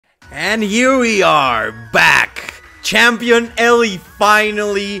And here we are, back! Champion Ellie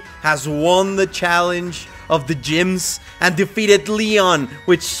finally has won the challenge of the gyms and defeated Leon,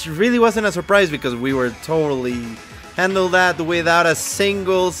 which really wasn't a surprise because we were totally handled that without a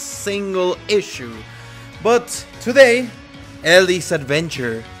single issue. But today, Ellie's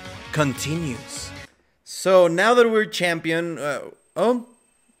adventure continues. So now that we're champion, oh,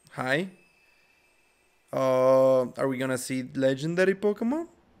 hi. Are we gonna see legendary Pokemon?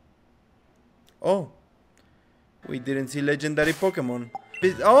 Oh, we didn't see legendary Pokemon.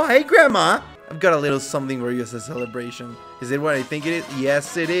 Oh, hey Grandma! I've got a little something for you as a celebration. Is it what I think it is?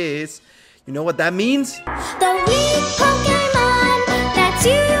 Yes, it is. You know what that means? The wee Pokemon, that's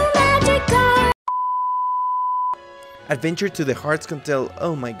you, Magikarp. Adventure to the Heart's Content.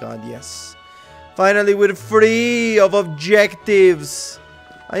 Oh my god, yes. Finally, we're free of objectives.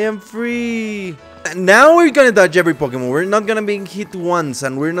 I am free. Now we're gonna dodge every Pokemon. We're not gonna be hit once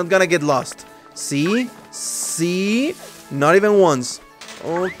and we're not gonna get lost. See? See? Not even once.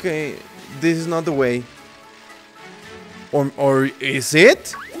 Okay, this is not the way. Or is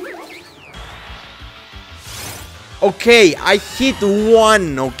it? Okay, I hit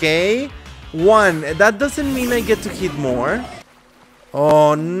one, okay? One. That doesn't mean I get to hit more.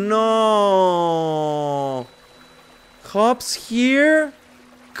 Oh no. Hop's here?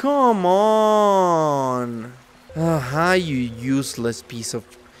 Come on. Hi, you useless piece of...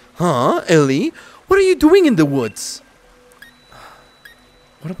 Huh, Ellie? What are you doing in the woods?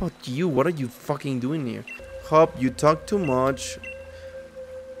 What about you? What are you fucking doing here? Hop, you talk too much.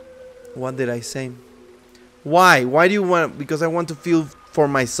 What did I say? Why? Why do you want... Because I want to feel for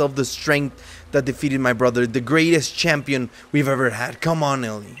myself the strength that defeated my brother. The greatest champion we've ever had. Come on,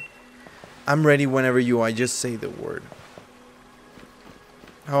 Ellie. I'm ready whenever you are. Just say the word.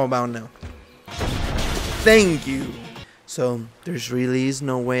 How about now? Thank you. So, there's really is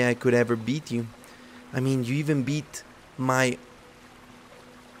no way I could ever beat you. I mean, you even beat my...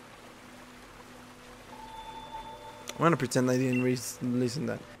 I'm gonna pretend I didn't listen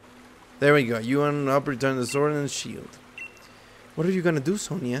to that. There we go. You want to return the sword and the shield. What are you gonna do,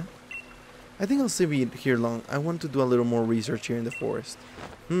 Sonia? I think I'll save it here long. I want to do a little more research here in the forest.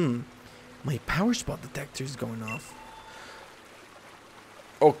 My power spot detector is going off.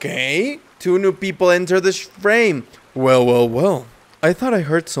 Okay. 2 new people enter the frame. Well. I thought I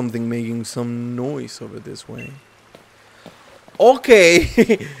heard something making some noise over this way.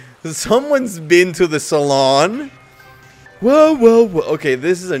 Okay. Someone's been to the salon. Well. Okay,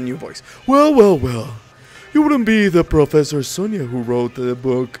 this is a new voice. Well. You wouldn't be the Professor Sonia who wrote the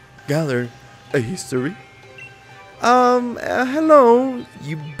book Galar, a History? Hello.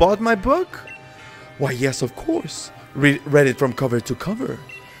 You bought my book? Why, yes, of course. Read it from cover to cover.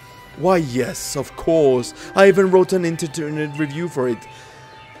 Why, yes, of course. I even wrote an internet review for it.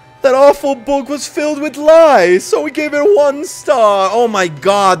 That awful book was filled with lies, so we gave it 1 star. Oh my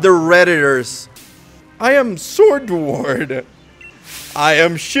god, the Redditors. I am Swordward. I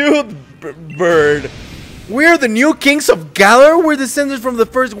am Shieldbird. We're the new kings of Galar. We're descendants from the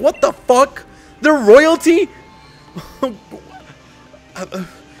first... What the fuck? They're royalty?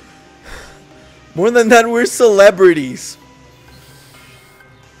 More than that, we're celebrities.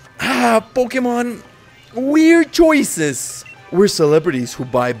 Pokemon. Weird choices. We're celebrities who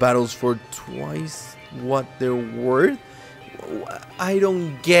buy battles for twice what they're worth. I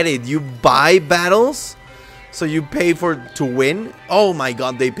don't get it. You buy battles? So you pay to win? Oh my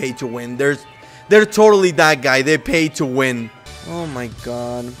god, they pay to win. They're totally that guy. They pay to win. Oh my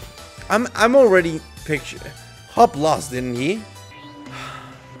god. I'm already picturing. Hop lost, didn't he?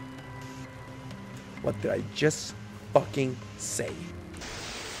 What did I just fucking say?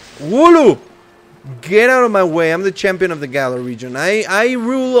 Wooloo! Get out of my way. I'm the champion of the Galar region. I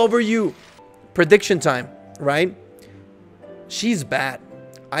rule over you. Prediction time, right? She's bad.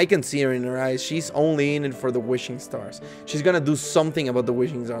 I can see her in her eyes. She's only in it for the wishing stars. She's gonna do something about the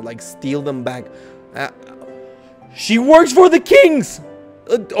wishing stars, like steal them back. She works for the kings!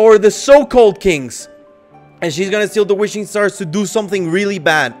 Or the so-called kings. And she's gonna steal the wishing stars to do something really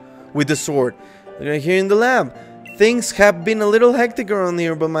bad with the sword. Here in the lab. Things have been a little hectic around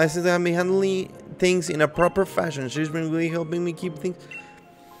here, but my sister has been handling things in a proper fashion. She's been really helping me keep things...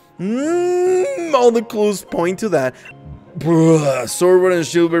 all the clues point to that. Swordward and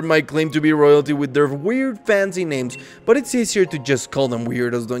Shieldbird might claim to be royalty with their weird fancy names, but it's easier to just call them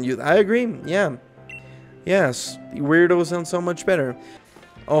weirdos, don't you? I agree, yeah. Yes, weirdo sounds so much better.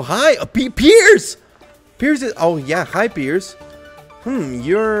 Oh, hi, Piers! Piers is... Oh, yeah, hi, Piers.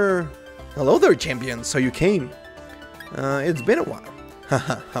 You're... Hello there, champion, so you came. It's been a while.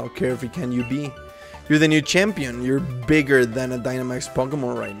 Haha, how carefree can you be? You're the new champion. You're bigger than a Dynamax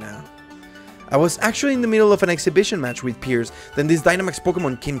Pokemon right now. I was actually in the middle of an exhibition match with Pierce. Then this Dynamax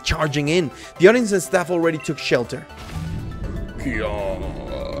Pokemon came charging in. The audience and staff already took shelter.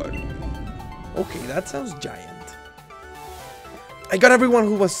 God. Okay, that sounds giant. I got everyone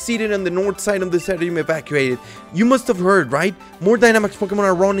who was seated on the north side of the stadium evacuated. You must have heard, right? More Dynamax Pokemon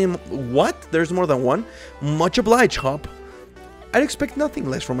are running. What? There's more than one? Much obliged, Hop. I'd expect nothing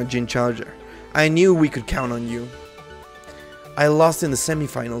less from a gym challenger. I knew we could count on you. I lost in the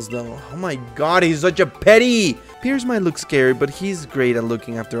semifinals though. Oh my god, he's such a petty! Pierce might look scary, but he's great at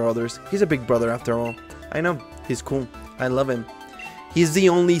looking after others. He's a big brother after all. I know, he's cool. I love him. He's the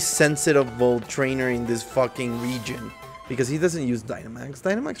only sensitive trainer in this fucking region. Because he doesn't use Dynamax.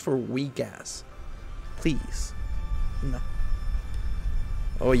 Dynamax for weak ass. Please. No.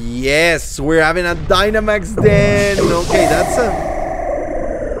 Oh yes, we're having a Dynamax den. Okay, that's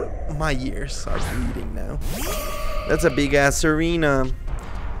a... My ears are bleeding now. That's a big ass arena.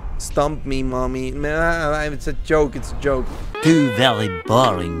 Stump me, mommy. It's a joke, it's a joke. 2 very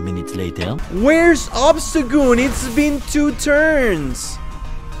boring minutes later. Where's Obstagoon? It's been 2 turns.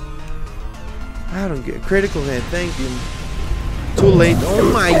 I don't get critical hit, thank you. Too late.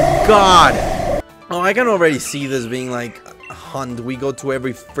 Oh my god. Oh, I can already see this being like a hunt. We go to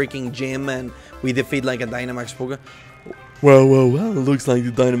every freaking gym and we defeat like a Dynamax Pokemon. Well, it looks like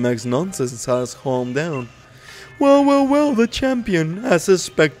the Dynamax nonsense has calmed down. Well, the champion, as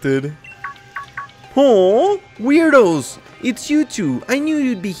suspected. Oh, weirdos! It's you two. I knew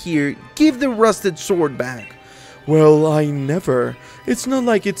you'd be here. Give the rusted sword back. Well, I never. It's not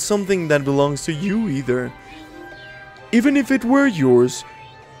like it's something that belongs to you either. Even if it were yours,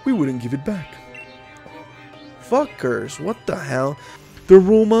 we wouldn't give it back. Fuckers, what the hell? The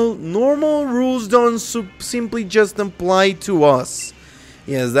normal rules don't simply just apply to us.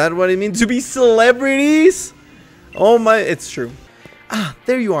 Yeah, is that what it means to be celebrities? Oh my, it's true. Ah,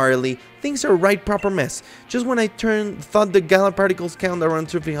 there you are, Ellie. Things are right proper mess. Just when I thought the Galar particles count around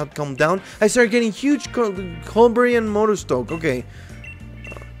Turfing had calmed down, I started getting huge Colbury and Motostoke. Okay.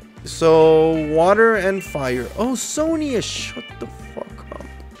 So, water and fire. Oh, Sonia, shut the fuck up.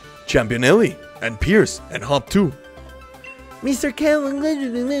 Champion Ellie, and Pierce, and Hop too. Mr.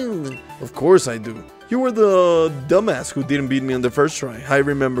 Kelly. Of course I do. You were the dumbass who didn't beat me on the first try. I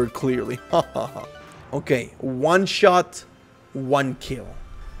remember clearly. Okay, 1 shot, 1 kill.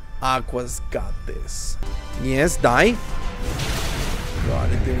 Aqua's got this. Yes, die.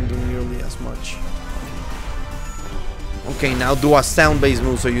 God, it didn't do nearly as much. Okay, now do a sound-based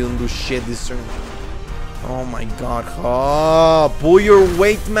move so you don't do shit this turn. Oh my god. Oh, pull your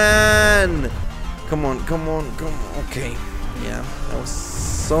weight, man. Come on. Okay. Yeah, that was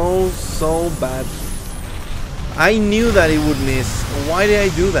so bad. I knew that it would miss. Why did I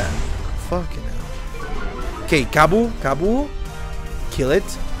do that? Fucking hell. Okay, Kabu. Kill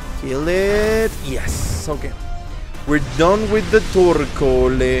it. Yes. Okay. We're done with the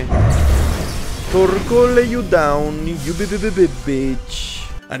Torkoal. Torkoal, you down, you bitch.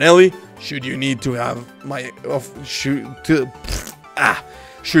 And Ellie, should you need to have my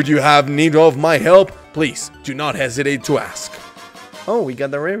should you have need of my help, please do not hesitate to ask. Oh, we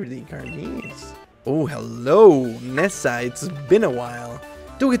got the rarity card. Yes. Oh, hello, Nessa. It's been a while.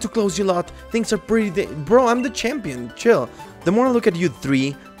 Don't get too close, you lot. Things are pretty. Bro, I'm the champion. Chill. The more I look at you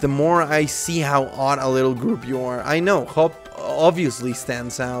three, the more I see how odd a little group you are. I know, Hop obviously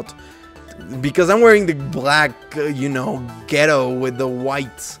stands out. Because I'm wearing the black, you know, ghetto with the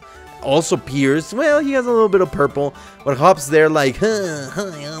white. Also Pierce, well, he has a little bit of purple. But Hop's there like, hi,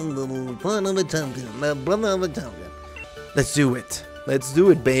 I'm the son of a champion, the brother of a champion. Let's do it. Let's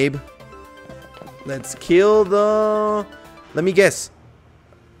do it, babe. Let's kill the... Let me guess.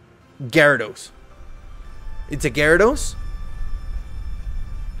 Gyarados. It's a Gyarados?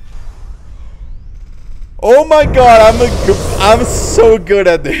 Oh my god, I'm so good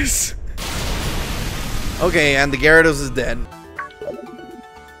at this. Okay, and the Gyarados is dead.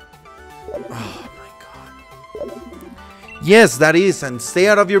 Oh my god. Yes, that is, and stay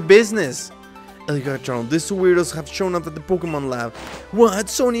out of your business. Eligatron, these two weirdos have shown up at the Pokemon lab. What?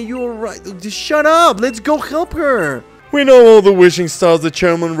 Sonia, you alright? Just shut up! Let's go help her! We know all the wishing stars the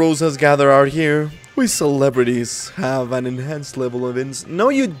Chairman Rose has gathered out here. We celebrities have an enhanced level of No,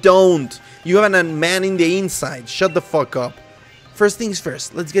 you don't! You have a man in the inside. Shut the fuck up. First things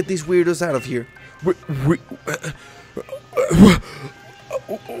first, let's get these weirdos out of here.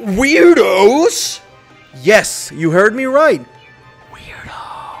 Weirdos? Yes, you heard me right.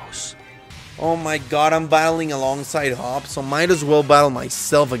 Weirdos. Oh my god, I'm battling alongside Hop, so might as well battle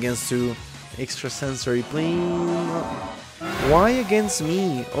myself against two. Extrasensory, please. Why against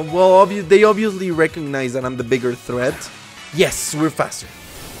me? Oh, well, they obviously recognize that I'm the bigger threat. Yes, we're faster.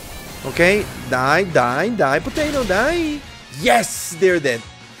 Okay, die, die, die, potato, die. Yes, they're dead.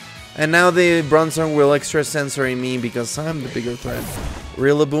 And now the Bronzong will extrasensory me because I'm the bigger threat.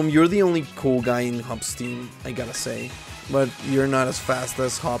 Rillaboom, you're the only cool guy in Hop's team, I gotta say. But you're not as fast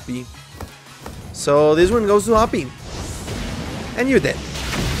as Hoppy. So this one goes to Hoppy. And you're dead.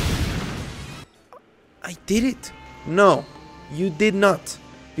 I did it. No, you did not.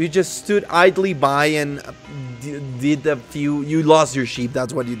 You just stood idly by and did a few... You lost your sheep,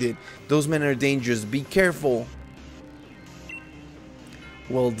 that's what you did. Those men are dangerous, be careful.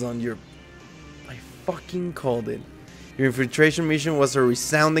 Well done, I fucking called it. Your infiltration mission was a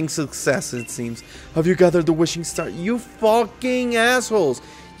resounding success, it seems. Have you gathered the wishing star? You fucking assholes!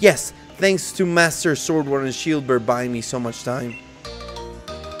 Yes, thanks to Master Swordward and Shieldbird buying me so much time.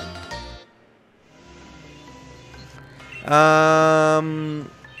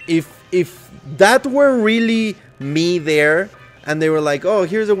 If that were really me there, and they were like, oh,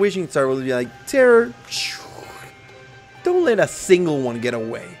 here's a wishing star, we'll be like, Terror, don't let a single one get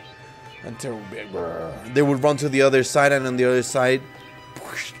away. And Terror would be like, they would run to the other side, and on the other side,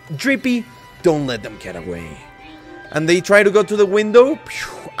 Drippy, don't let them get away. And they try to go to the window,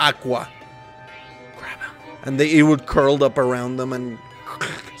 Aqua, grab them. And it would curl up around them and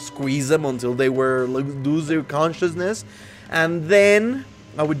squeeze them until they were lose their consciousness. And then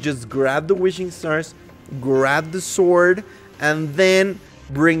I would just grab the wishing stars, grab the sword, and then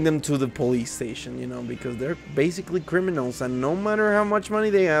bring them to the police station, you know, because they're basically criminals, and no matter how much money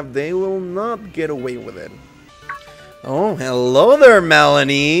they have, they will not get away with it. Oh, hello there,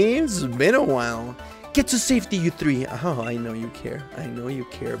 Melanie. It's been a while. Get to safety, you three. Oh, I know you care. I know you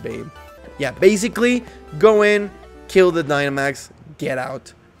care, babe. Yeah, basically, go in, kill the Dynamax, get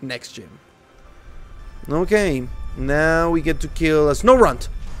out. Next gym. Okay, now we get to kill a Snorunt.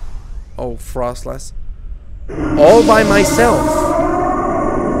 Oh, Frostlass. All by myself.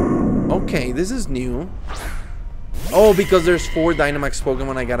 Okay, this is new. Oh, because there's 4 Dynamax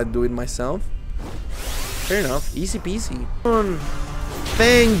Pokemon, I gotta do it myself. Fair enough. Easy peasy.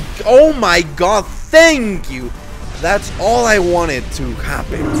 Oh my god, thank you. That's all I wanted to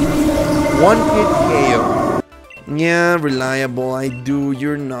happen. One hit KO. Yeah, reliable. I do.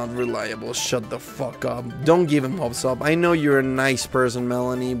 You're not reliable. Shut the fuck up. Don't give him hopes up. I know you're a nice person,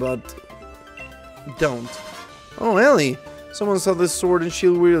 Melanie, but don't. Oh, Ellie. Someone saw this sword and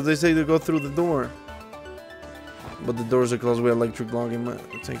shield wheels. They say to go through the door. But the doors are closed with electric lock. It might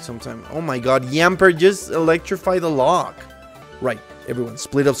take some time. Oh my god, Yamper, just electrify the lock. Right, everyone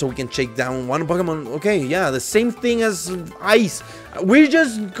split up so we can shake down one Pokemon. Okay, yeah, the same thing as ice. We're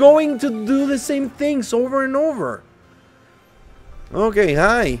just going to do the same things over and over. Okay,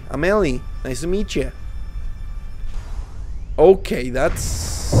 hi, I'm Ellie. Nice to meet you. Okay,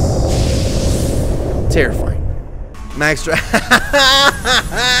 that's terrifying. Max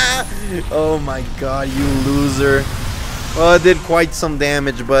oh my god, you loser. Well, it did quite some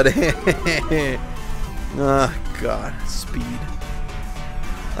damage, but oh god, speed.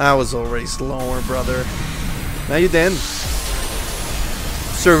 I was already slower, brother. Now you then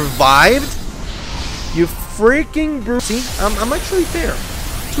survived? You freaking brute. See, I'm actually fair.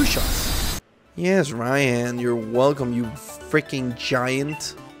 2 shots. Yes, Ryan, you're welcome, you freaking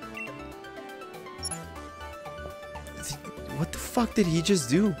giant. What the fuck did he just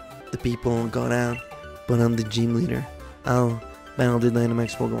do? The people got out, but I'm the gym leader. I'll battle the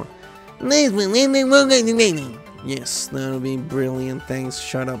Dynamax Pokemon. Yes, that'll be brilliant. Thanks.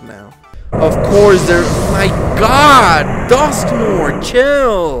 Shut up now. Of course, there. My God, Dusknoir,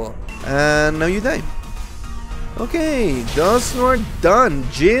 chill. And now you die. Okay, Dusknoir done.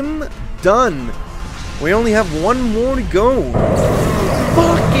 Gym done. We only have 1 more to go.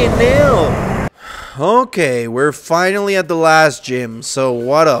 Fucking hell. Okay, we're finally at the last gym. So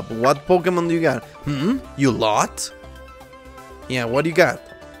what up? What Pokemon do you got? You lot? Yeah, what do you got?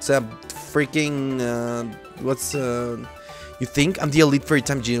 It's a freaking what's you think I'm the elite fairy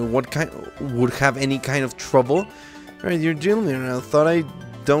type gym? What kind would have any kind of trouble? Right, you're gym leader. I thought I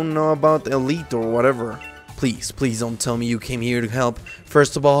don't know about elite or whatever. Please, please don't tell me you came here to help.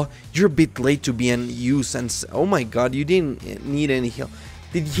 First of all, you're a bit late to be in use, and oh my god, you didn't need any help.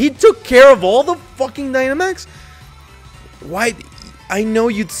 Did he took care of all the fucking Dynamax? Why? I know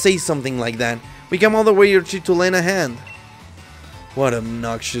you'd say something like that. We came all the way here to lend a hand. What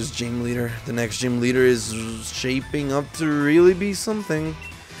obnoxious gym leader. The next gym leader is shaping up to really be something.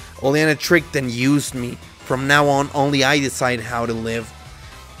 Oleana tricked and used me. From now on, only I decide how to live.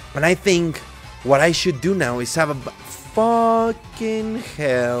 And I think what I should do now is have a fucking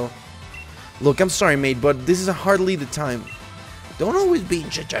hell. Look, I'm sorry, mate, but this is hardly the time. Don't always be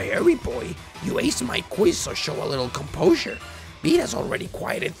in such a hurry, boy. You aced my quiz, so show a little composure. Beat has already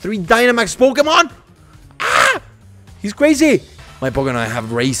quieted 3 Dynamax Pokemon. Ah! He's crazy. My Pokemon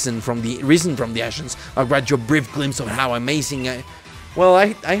have risen from the ashes. I'll grant you a brief glimpse of how amazing I... Well,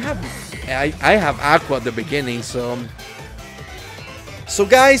 I have Aqua at the beginning, so... So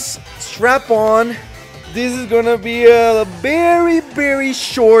guys, strap on. This is gonna be a very, very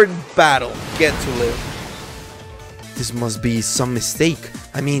short battle. Get to live. This must be some mistake.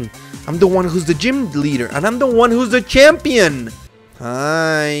 I mean, I'm the one who's the gym leader, and I'm the one who's the champion.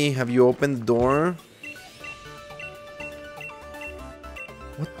 Hi, have you opened the door?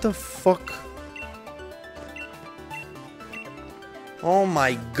 What the fuck? Oh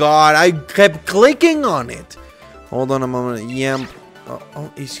my god, I kept clicking on it. Hold on a moment. Yamp.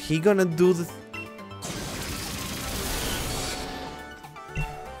 Oh, is he gonna do the...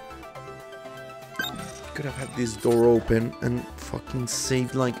 Could have had this door open and fucking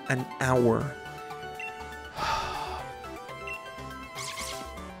saved like an hour.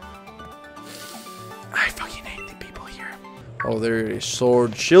 I fucking hate the people here. Oh, there is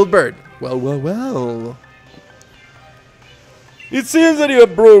Sword Shieldbird. Well. It seems that you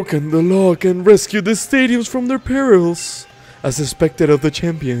have broken the lock and rescued the stadiums from their perils, as expected of the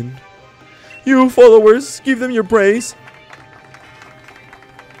champion. You followers, give them your praise.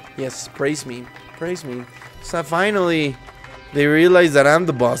 Yes, praise me. Praise me. So finally, they realize that I'm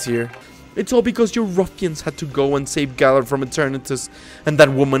the boss here. It's all because you ruffians had to go and save Galar from Eternatus, and that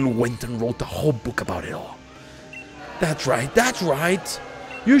woman went and wrote a whole book about it all. That's right, that's right.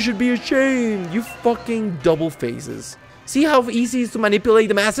 You should be ashamed, you fucking double faces. See how easy it is to manipulate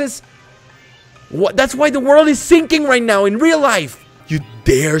the masses? What? That's why the world is sinking right now in real life. You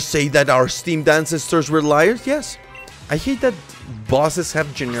dare say that our steamed ancestors were liars? Yes. I hate that bosses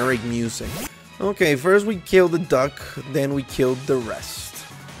have generic music. Okay, first we killed the duck, then we killed the rest.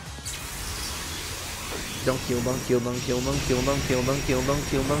 Don't kill, don't kill, don't kill, don't kill, don't kill, don't kill, don't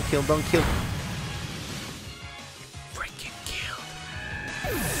kill, don't kill, don't kill. Freaking killed.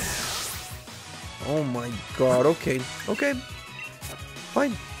 Oh my god, okay, okay.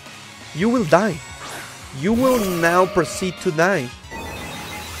 Fine. You will die. You will now proceed to die.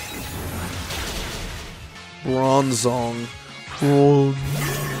 Bronzong. Bronzong.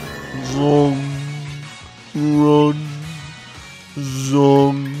 Run,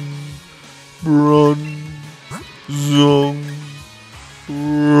 zong, run, zong,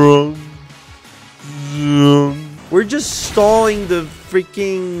 run, zong. We're just stalling the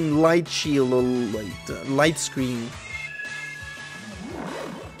freaking light shield or light screen.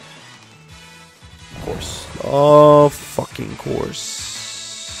 Of course. Oh, fucking course.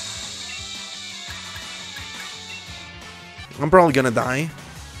 I'm probably gonna die.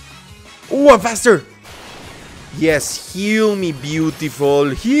 Oh, I'm faster! Yes, heal me, beautiful.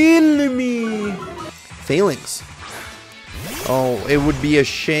 Heal me. Failings. Oh, it would be a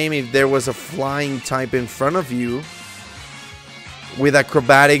shame if there was a flying type in front of you with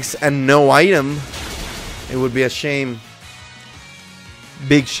acrobatics and no item. It would be a shame.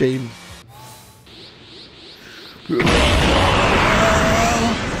 Big shame.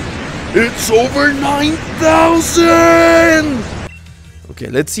 It's over 9,000! Okay,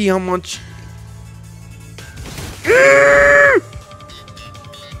 let's see how much...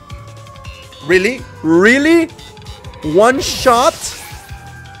 Really? Really? One shot?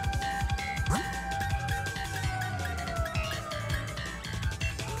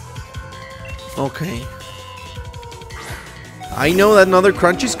 Okay. I know that another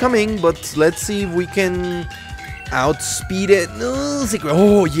crunch is coming, but let's see if we can outspeed it.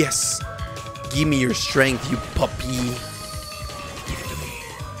 Oh, yes. Give me your strength, you puppy. Give it to me.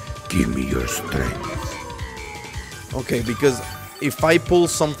 Give me your strength. Okay, because if I pull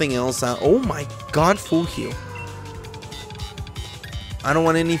something else out... Oh my god, full heal. I don't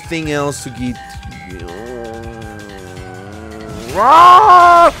want anything else to get...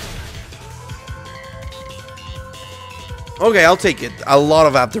 Okay, I'll take it. A lot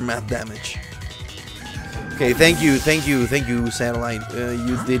of aftermath damage. Okay, thank you, Satellite.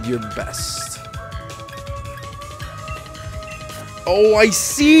 You did your best. Oh, I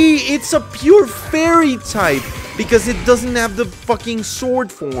see! It's a pure fairy type! Because it doesn't have the fucking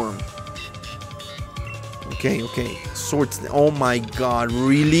sword form. Okay, okay. Swords. Oh my god,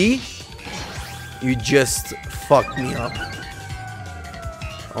 really? You just fucked me up.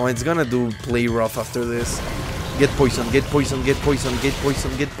 Oh, it's gonna play rough after this. Get poisoned, get poisoned, get poisoned, get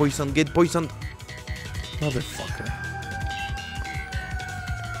poisoned, get poisoned, get poisoned. Motherfucker.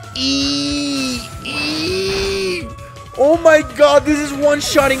 Oh my god, this is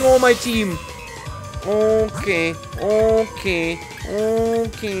one-shotting all my team. Okay, okay,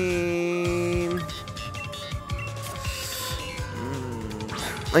 okay.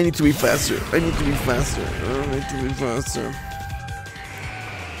 I need to be faster. I need to be faster. I need to be faster.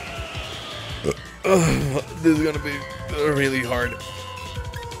 This is gonna be really hard.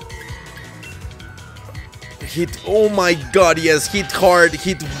 Hit. Oh my god, yes. Hit hard.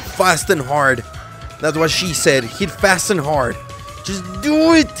 Hit fast and hard. That's what she said. Hit fast and hard. Just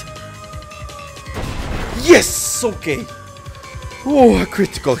do it. Yes. Okay. Oh, a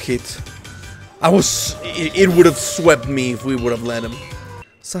critical hit. It would have swept me if we would have let him.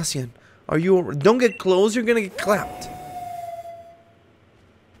 Zacian, are you over? Don't get close. You're gonna get clapped.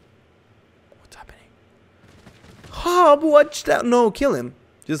 What's happening? Hob, watch that. No, kill him.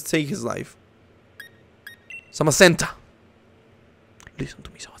 Just take his life. Samacenta. Listen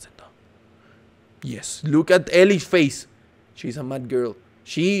to me, Samacenta. Yes, look at Ellie's face. She's a mad girl.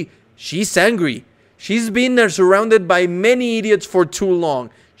 She's angry. She's been there surrounded by many idiots for too long.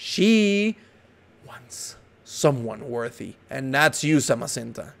 She wants someone worthy. And that's you,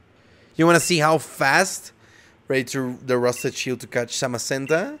 Samacenta. You want to see how fast? Ready to the Rusted Shield to catch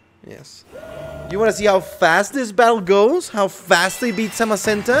Samacenta? Yes. You want to see how fast this battle goes? How fast they beat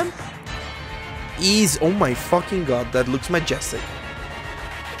Samacenta? Ease. Oh my fucking god, that looks majestic.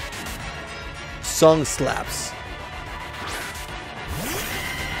 Song slaps.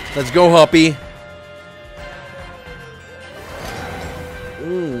 Let's go, Hoppy.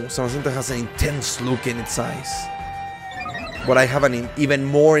 Ooh, Samacenta has an intense look in its eyes. But I have an even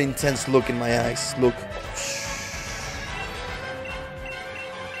more intense look in my eyes. Look.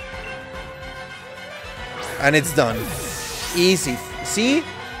 And it's done. Easy. See?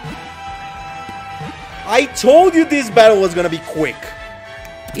 I told you this battle was gonna be quick.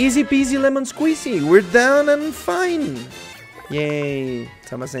 Easy peasy lemon squeezy. We're down and fine. Yay.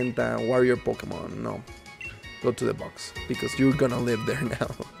 Samacenta, warrior Pokemon. No. Go to the box. Because you're gonna live there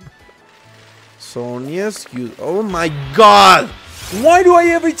now. Sonia's cute. Oh my god. Why do I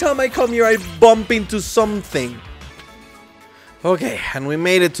every time I come here I bump into something? Okay, and we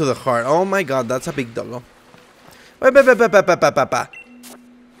made it to the heart. Oh my god, that's a big doggo.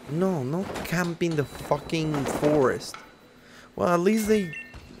 No, no camping the fucking forest. Well, at least they...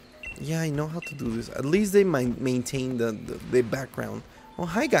 Yeah, I know how to do this. At least they maintain the background. Oh,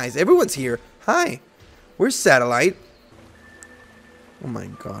 hi guys. Everyone's here. Hi. Where's Satellite? Oh my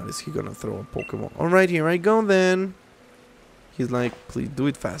god, is he gonna throw a Pokemon? Alright, here I go then. He's like, please do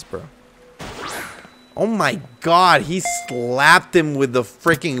it fast, bro. Oh my god, he slapped him with the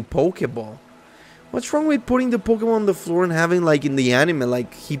freaking Pokeball. What's wrong with putting the Pokemon on the floor and having, like, in the anime,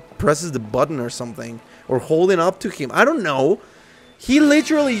 like, he presses the button or something? Or holding up to him? I don't know. He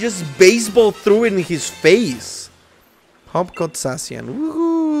literally just baseball threw it in his face. Hop caught Zacian.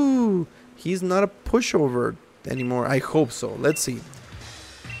 Woohoo! He's not a pushover anymore. I hope so. Let's see.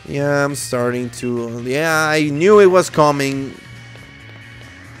 Yeah, I'm starting to... Yeah, I knew it was coming.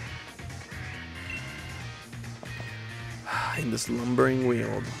 In the slumbering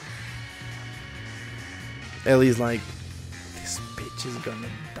world. Ellie's like, this bitch is gonna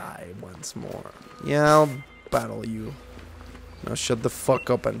die once more. Yeah, I'll battle you. Now shut the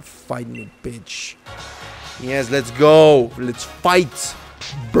fuck up and fight me, bitch. Yes, let's go. Let's fight,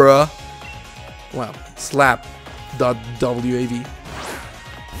 bruh. Wow, slap. .wav.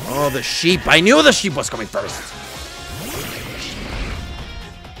 Oh, the sheep. I knew the sheep was coming first.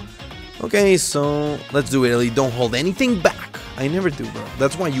 Okay, so let's do it, Ellie. Don't hold anything back. I never do, bro.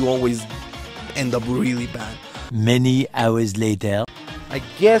 That's why you always end up really bad. Many hours later. I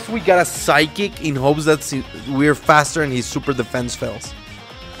guess we got a psychic in hopes that we're faster and his super defense fails.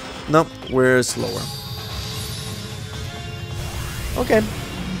 No, we're slower. Okay.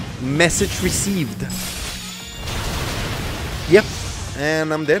 Message received. Yep.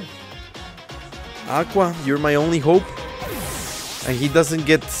 And I'm dead. Aqua, you're my only hope. And he doesn't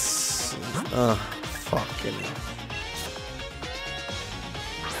get... fucking...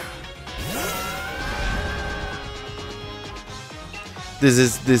 This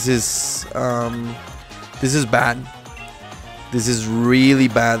is bad. This is really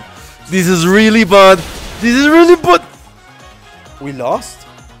bad. This is really bad. This is really bad. We lost?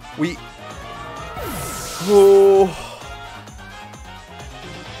 We... Oh...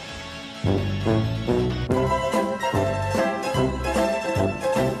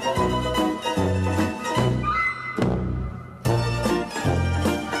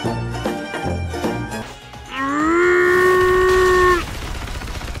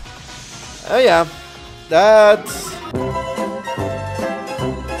 Oh yeah, that's...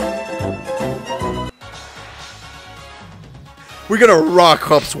 we're gonna rock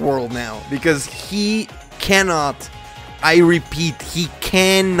Hop's world now because he cannot. I repeat, he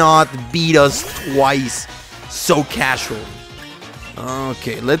cannot beat us twice so casually.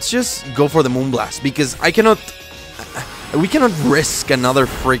 Okay, let's just go for the Moonblast because I cannot. We cannot risk another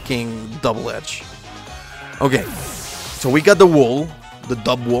freaking double edge. Okay, so we got the wool, the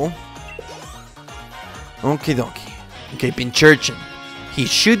dub wool. Okie dokie. Okay, Pincurchin. He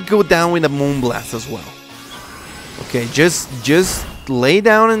should go down with a Moonblast as well. Okay, just lay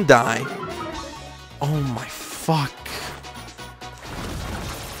down and die. Oh my fuck.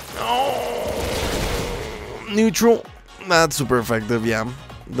 Oh, neutral. That's super effective, yeah.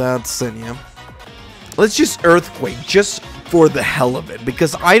 That's it, yeah. Let's just Earthquake, just for the hell of it.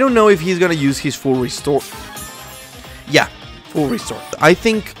 Because I don't know if he's gonna use his full restore. Yeah, full restore. I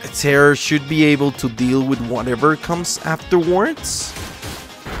think Terror should be able to deal with whatever comes afterwards.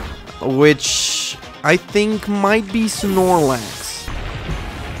 Which I think might be Snorlax.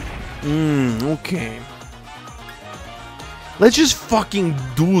 Okay. Let's just fucking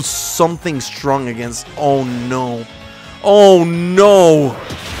do something strong against... Oh no. Oh no.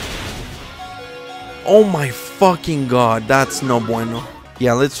 Oh my fucking god. That's no bueno.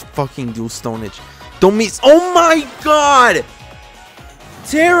 Yeah, let's fucking do Stone Edge. Don't miss. Oh my god.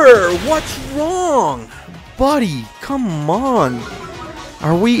 Terror, what's wrong? Buddy, come on.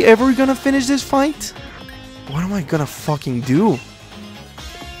 Are we ever gonna finish this fight? What am I gonna fucking do?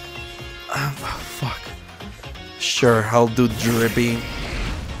 Fuck. Sure, I'll do Drippy.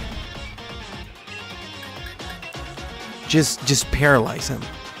 Just paralyze him.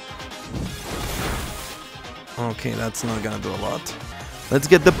 Okay, that's not gonna do a lot. Let's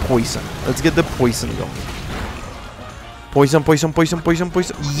get the poison. Let's get the poison going. Poison, poison, poison, poison,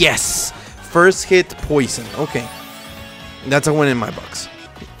 poison. Yes! First hit, poison. Okay. That's a win in my box.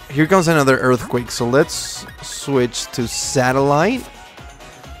 Here comes another Earthquake. So let's switch to Satellite.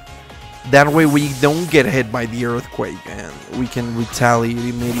 That way we don't get hit by the Earthquake and we can retaliate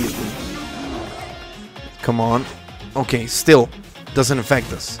immediately. Come on. Okay, still doesn't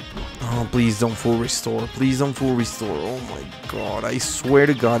affect us. Oh, please don't full restore. Please don't full restore. Oh my god. I swear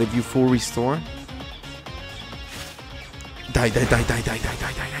to god, if you full restore. Die, die, die, die, die, die,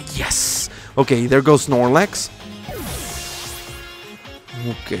 die, die, die. Yes! Okay, there goes Snorlax.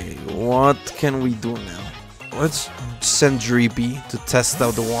 Okay, what can we do now? Let's send Drippy to test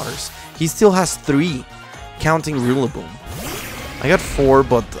out the waters. He still has 3, counting Rillaboom. I got 4,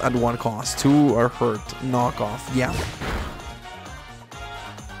 but at one cost. 2 are hurt. Knockoff. Yeah.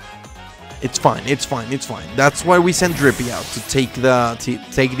 It's fine. It's fine. It's fine. That's why we send Drippy out to take the out.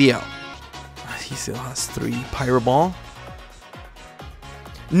 He still has 3. Pyro Ball.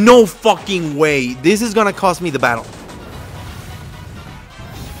 No fucking way. This is gonna cost me the battle.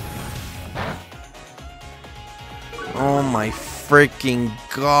 Oh my freaking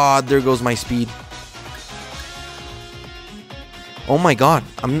god. There goes my speed. Oh my god.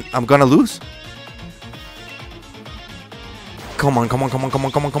 I'm gonna lose. Come on, come on, come on, come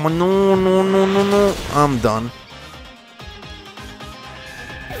on, come on, come on. No, no, no, no, no. I'm done.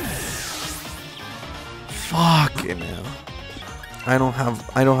 Fucking hell. I don't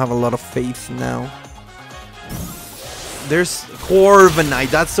have a lot of faith now. There's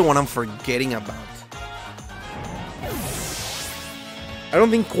Corviknight. That's the one I'm forgetting about. I don't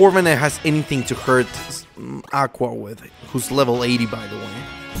think Corviknight has anything to hurt Aqua with, who's level 80 by the way.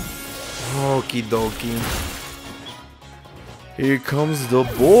 Okie dokie. Here comes the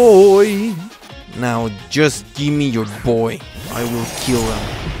boy. Now just give me your boy. I will kill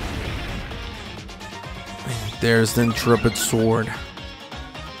him. And there's the Intrepid Sword.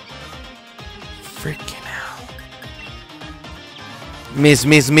 Freaking hell. Miss,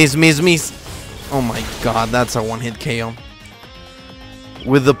 miss, miss, miss, miss. Oh my god, that's a one-hit KO.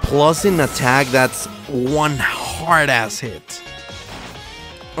 With the plus in attack, that's one hard-ass hit.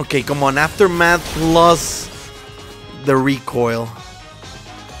 Okay, come on. Aftermath plus the recoil.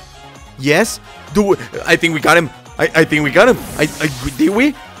 Yes? Do it. I think we got him. I think we got him. Did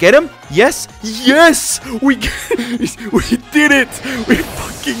we get him? Yes? Yes! We did it! We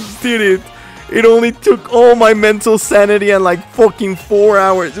fucking did it! It only took all my mental sanity and like fucking 4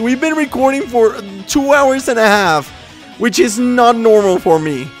 hours. We've been recording for 2 hours and a half, which is not normal for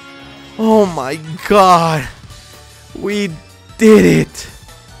me. Oh my god. We did it.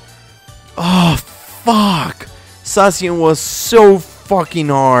 Oh, fuck. Zacian was so fucking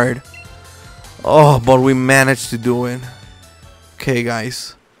hard. Oh, but we managed to do it. Okay,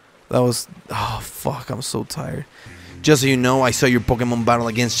 guys. That was... Oh, fuck. I'm so tired. Just so you know, I saw your Pokemon battle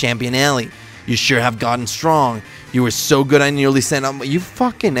against Champion Alley. You sure have gotten strong. You were so good I nearly sent up... You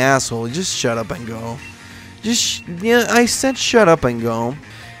fucking asshole. Just shut up and go. Just, yeah, I said shut up and go.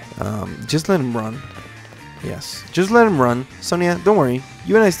 Just let him run. Yes, just let him run. Sonia, don't worry.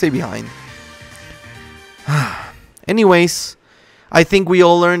 You and I stay behind. Anyways, I think we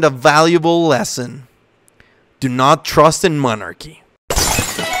all learned a valuable lesson. Do not trust in monarchy.